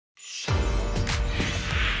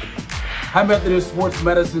Hi Methodist Sports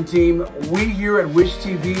Medicine team. We here at Wish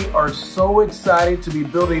TV are so excited to be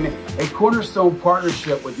building a cornerstone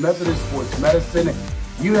partnership with Methodist Sports Medicine.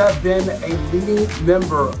 You have been a leading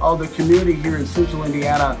member of the community here in Central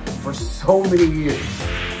Indiana for so many years.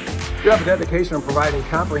 You have a dedication on providing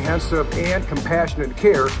comprehensive and compassionate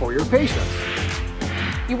care for your patients.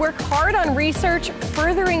 You work hard on research,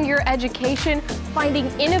 furthering your education, finding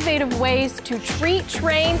innovative ways to treat,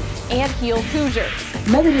 train, and heal Hoosiers.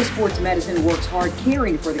 Methodist Sports Medicine works hard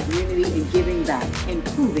caring for the community and giving back,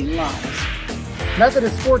 improving lives.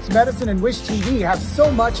 Methodist Sports Medicine and Wish TV have so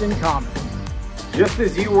much in common. Just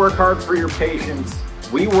as you work hard for your patients,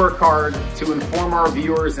 we work hard to inform our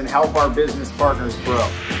viewers and help our business partners grow.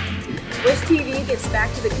 Wish TV gives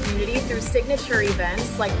back to the community through signature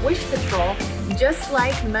events like Wish Patrol, just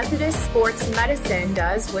like Methodist Sports Medicine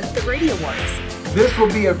does with the Radio Awards. This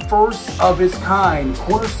will be a first of its kind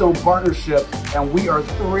cornerstone partnership, and we are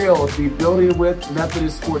thrilled to be building with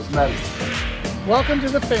Methodist Sports Medicine. Welcome to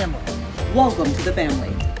the family. Welcome to the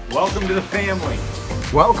family. Welcome to the family.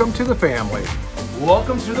 Welcome to the family.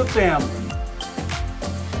 Welcome to the family.